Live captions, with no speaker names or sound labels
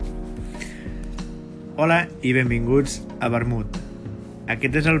Hola i benvinguts a Vermut.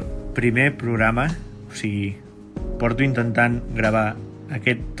 Aquest és el primer programa, o sigui, porto intentant gravar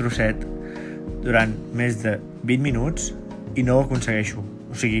aquest trosset durant més de 20 minuts i no ho aconsegueixo.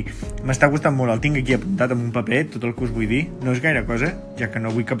 O sigui, m'està costant molt, el tinc aquí apuntat en un paper, tot el que us vull dir. No és gaire cosa, ja que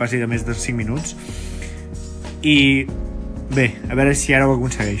no vull que passi de més de 5 minuts. I bé, a veure si ara ho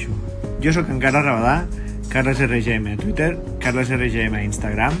aconsegueixo. Jo sóc en Carles Rabadà, Carles RGM a Twitter, Carles RGM a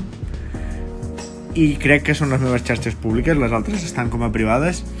Instagram, i crec que són les meves xarxes públiques, les altres estan com a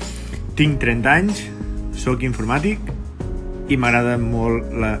privades. Tinc 30 anys, sóc informàtic i m'agrada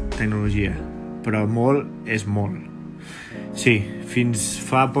molt la tecnologia, però molt és molt. Sí, fins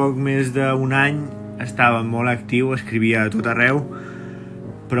fa poc més d'un any estava molt actiu, escrivia a tot arreu,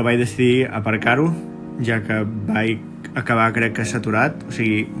 però vaig decidir aparcar-ho, ja que vaig acabar, crec que saturat. O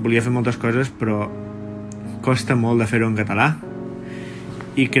sigui, volia fer moltes coses, però costa molt de fer-ho en català.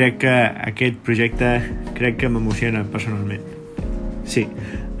 I crec que aquest projecte m'emociona personalment. Sí,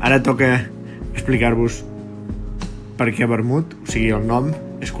 ara toca explicar-vos per què Vermut, o sigui, el nom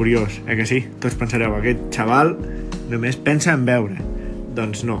és curiós, que sí? Tots pensareu, aquest xaval només pensa en beure.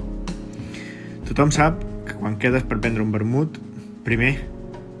 Doncs no. Tothom sap que quan quedes per prendre un vermut, primer,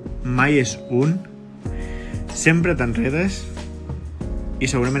 mai és un, sempre t'enredes i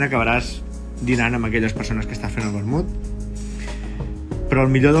segurament acabaràs dinant amb aquelles persones que està fent el vermut. Però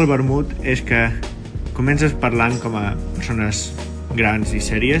el millor del vermut és que comences parlant com a persones grans i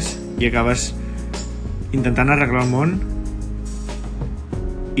sèries i acabes intentant arreglar el món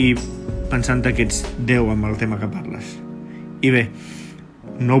i pensant que ets Déu amb el tema que parles. I bé,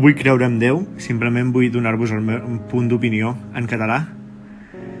 no vull creure en Déu, simplement vull donar-vos el meu punt d'opinió en català,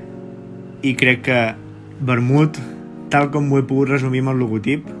 i crec que vermut, tal com ho he pogut resumir amb el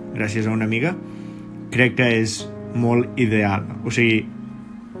logotip, gràcies a una amiga, crec que és molt ideal. O sigui,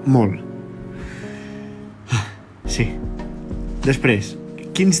 molt. Sí. Després,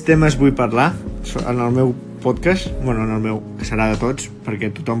 quins temes vull parlar en el meu podcast? Bueno, en el meu, que serà de tots, perquè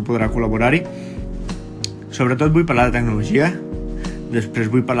tothom podrà col·laborar-hi. Sobretot vull parlar de tecnologia,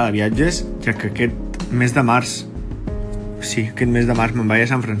 després vull parlar de viatges, ja que aquest mes de març me'n vaig a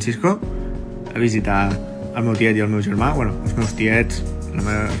San Francisco a visitar el meu tiet i el meu germà, bueno, els meus tiets, els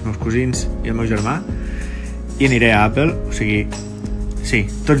meus cosins i el meu germà, i aniré a Apple. O sigui, sí,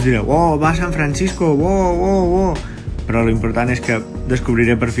 tots direu, oh, va a San Francisco, oh, però l'important és que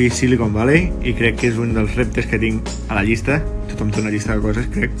descobriré per fi Silicon Valley, i crec que és un dels reptes que tinc a la llista. Tothom té una llista de coses,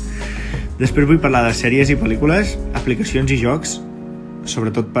 crec. Després vull parlar de sèries i pel·lícules, aplicacions i jocs,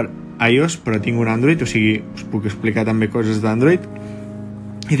 sobretot per iOS, però tinc un Android, o sigui, us puc explicar també coses d'Android.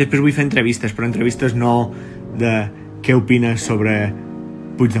 I després vull fer entrevistes, però entrevistes no de què opines sobre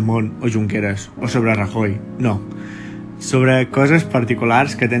Puigdemont o Junqueras o sobre Rajoy, no. Sobre coses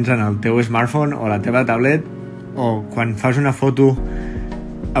particulars que tens en el teu smartphone o la teva tablet, o quan fas una foto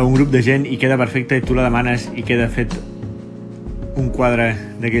a un grup de gent i queda perfecta i tu la demanes i queda fet un quadre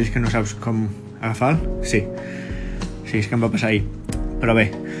d'aquells que no saps com agafar. Sí, és que em va passar ahir. Però bé,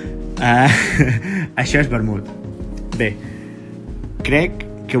 això és vermut. Bé, crec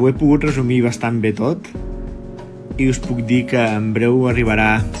que ho he pogut resumir bastant bé tot i us puc dir que en breu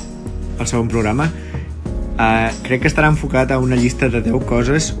arribarà el segon programa. Crec que estarà enfocat a una llista de 10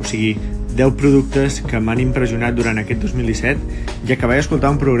 coses, o sigui, 10 productes que m'han impressionat durant aquest 2017, ja que vaig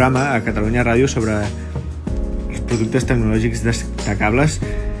escoltar un programa a Catalunya Ràdio sobre els productes tecnològics destacables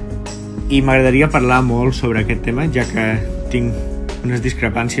i m'agradaria parlar molt sobre aquest tema, ja que tinc unes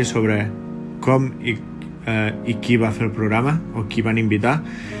discrepàncies sobre com i qui va fer el programa o qui van invitar.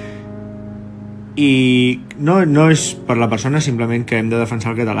 I no és per la persona, simplement que hem de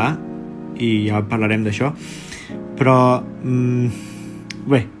defensar el català i ja parlarem d'això, però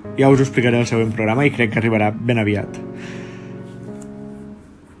bé, ja us ho explicaré al següent programa i crec que arribarà ben aviat.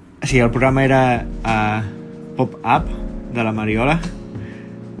 Sí, el programa era Pop-Up de la Mariola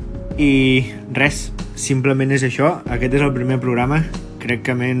i res, simplement és això. Aquest és el primer programa, crec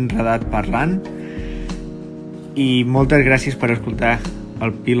que m'he enredat parlant, i moltes gràcies per escoltar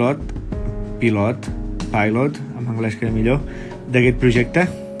el pilot, en anglès queda millor, d'aquest projecte.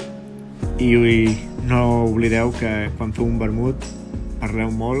 I no oblideu que quan feu un vermut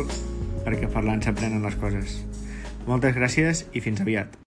parleu molt, perquè parlant s'aprenen les coses. Moltes gràcies i fins aviat.